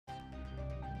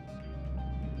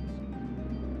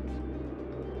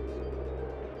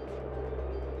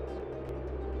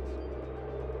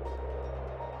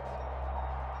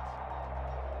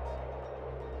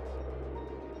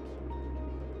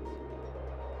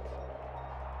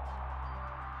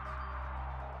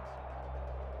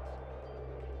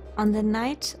On the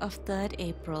night of 3rd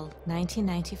April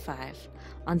 1995,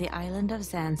 on the island of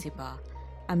Zanzibar,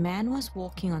 a man was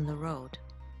walking on the road.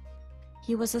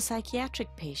 He was a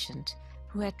psychiatric patient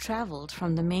who had traveled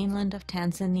from the mainland of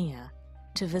Tanzania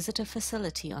to visit a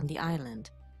facility on the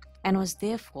island and was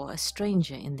therefore a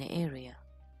stranger in the area.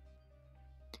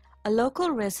 A local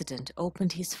resident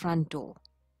opened his front door,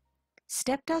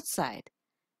 stepped outside,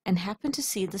 and happened to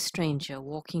see the stranger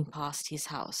walking past his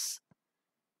house.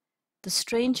 The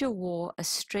stranger wore a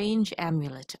strange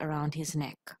amulet around his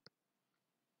neck.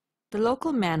 The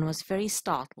local man was very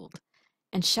startled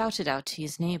and shouted out to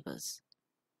his neighbors.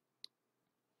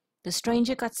 The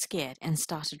stranger got scared and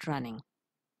started running.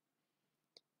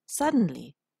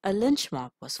 Suddenly, a lynch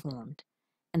mob was formed,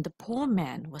 and the poor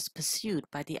man was pursued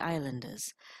by the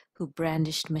islanders, who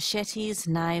brandished machetes,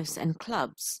 knives, and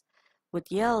clubs,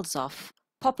 with yells of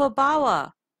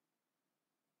 "Popobawa!"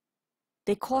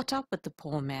 They caught up with the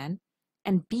poor man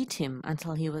and beat him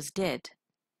until he was dead.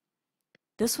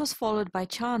 This was followed by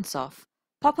chants of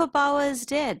 "Popobawa is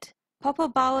dead!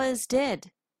 Popobawa is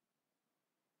dead!"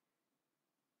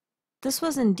 This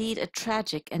was indeed a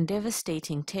tragic and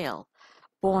devastating tale,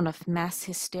 born of mass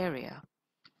hysteria.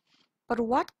 But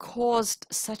what caused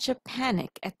such a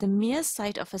panic at the mere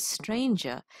sight of a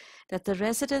stranger that the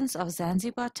residents of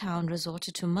Zanzibar town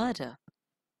resorted to murder?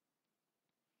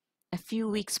 A few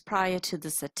weeks prior to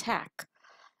this attack,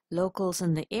 locals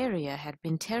in the area had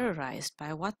been terrorized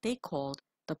by what they called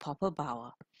the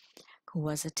Popobawa, who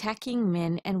was attacking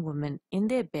men and women in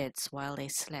their beds while they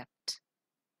slept.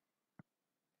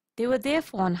 They were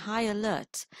therefore on high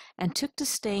alert and took to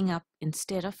staying up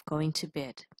instead of going to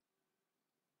bed.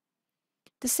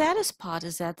 The saddest part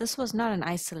is that this was not an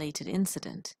isolated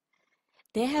incident.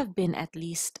 There have been at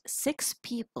least 6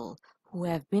 people who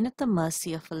have been at the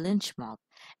mercy of a lynch mob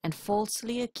and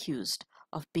falsely accused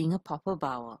of being a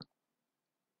Popobawa.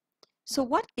 So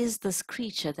what is this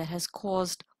creature that has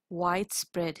caused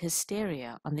widespread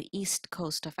hysteria on the east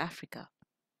coast of Africa?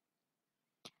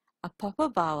 A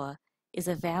Popobawa is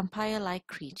a vampire-like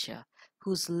creature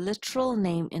whose literal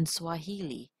name in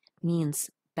Swahili means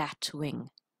bat wing.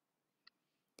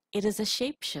 It is a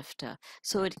shapeshifter,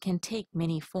 so it can take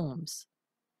many forms.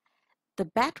 The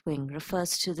batwing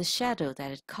refers to the shadow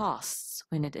that it casts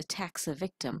when it attacks a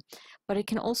victim, but it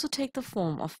can also take the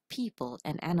form of people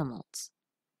and animals.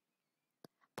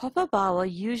 Popobawa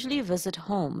usually visit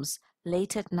homes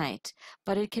late at night,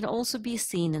 but it can also be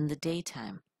seen in the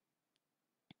daytime.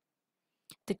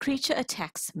 The creature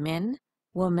attacks men,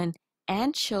 women,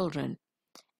 and children,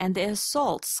 and their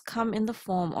assaults come in the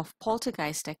form of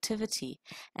poltergeist activity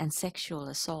and sexual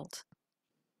assault.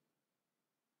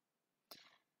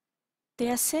 They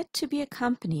are said to be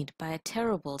accompanied by a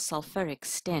terrible sulfuric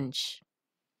stench.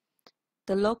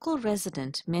 The local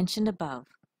resident mentioned above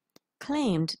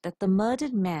claimed that the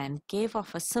murdered man gave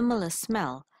off a similar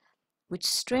smell, which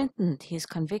strengthened his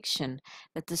conviction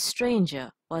that the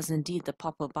stranger was indeed the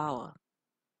Popobawa.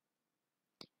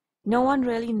 No one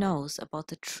really knows about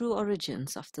the true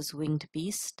origins of this winged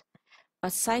beast,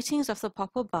 but sightings of the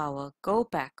Popobawa go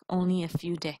back only a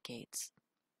few decades.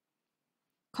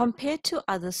 Compared to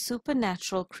other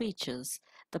supernatural creatures,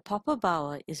 the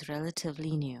Popobawa is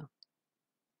relatively new.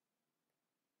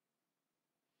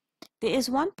 There is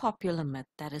one popular myth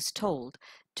that is told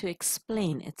to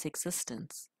explain its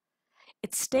existence.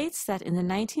 It states that in the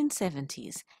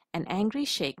 1970s, an angry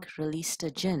sheikh released a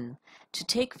jinn to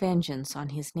take vengeance on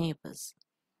his neighbors.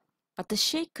 But the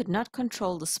sheikh could not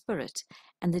control the spirit,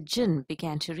 and the jinn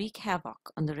began to wreak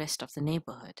havoc on the rest of the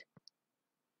neighborhood.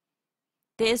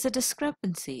 There is a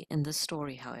discrepancy in the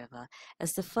story, however,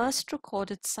 as the first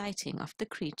recorded sighting of the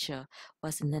creature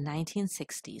was in the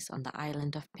 1960s on the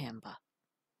island of Pemba.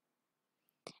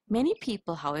 Many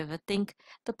people, however, think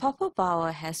the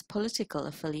Popobawa has political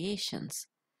affiliations.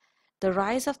 The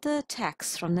rise of the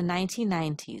attacks from the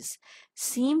 1990s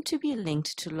seem to be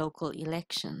linked to local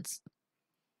elections.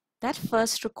 That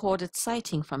first recorded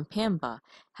sighting from Pemba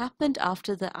happened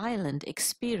after the island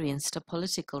experienced a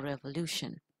political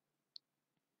revolution.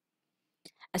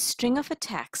 A string of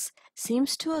attacks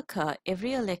seems to occur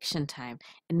every election time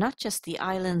in not just the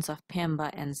islands of Pemba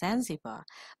and Zanzibar,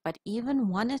 but even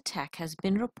one attack has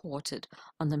been reported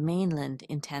on the mainland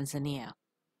in Tanzania.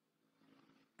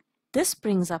 This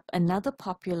brings up another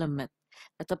popular myth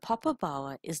that the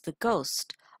Popobawa is the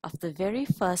ghost of the very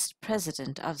first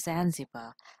president of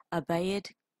Zanzibar,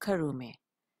 David Karume,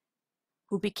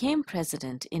 who became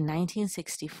president in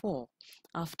 1964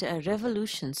 after a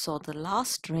revolution saw the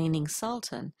last reigning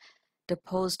sultan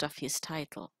deposed of his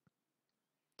title.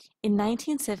 In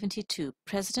 1972,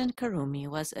 President Karume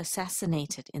was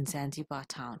assassinated in Zanzibar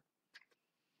town.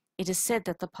 It is said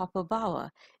that the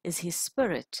Popobawa is his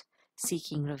spirit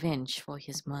seeking revenge for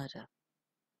his murder.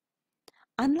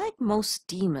 Unlike most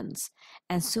demons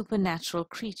and supernatural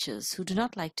creatures who do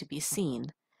not like to be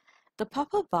seen, the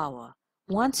Popobawa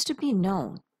wants to be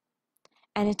known,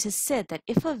 and it is said that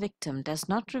if a victim does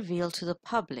not reveal to the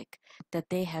public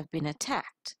that they have been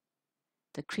attacked,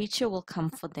 the creature will come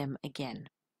for them again.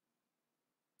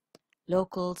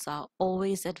 Locals are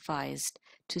always advised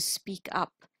to speak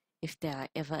up if they are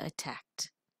ever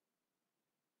attacked.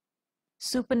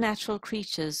 Supernatural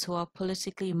creatures who are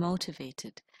politically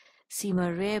motivated seem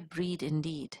a rare breed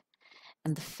indeed,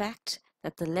 and the fact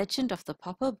that the legend of the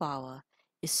Popobawa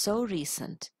is so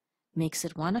recent makes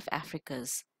it one of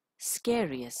Africa's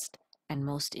scariest and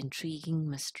most intriguing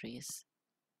mysteries.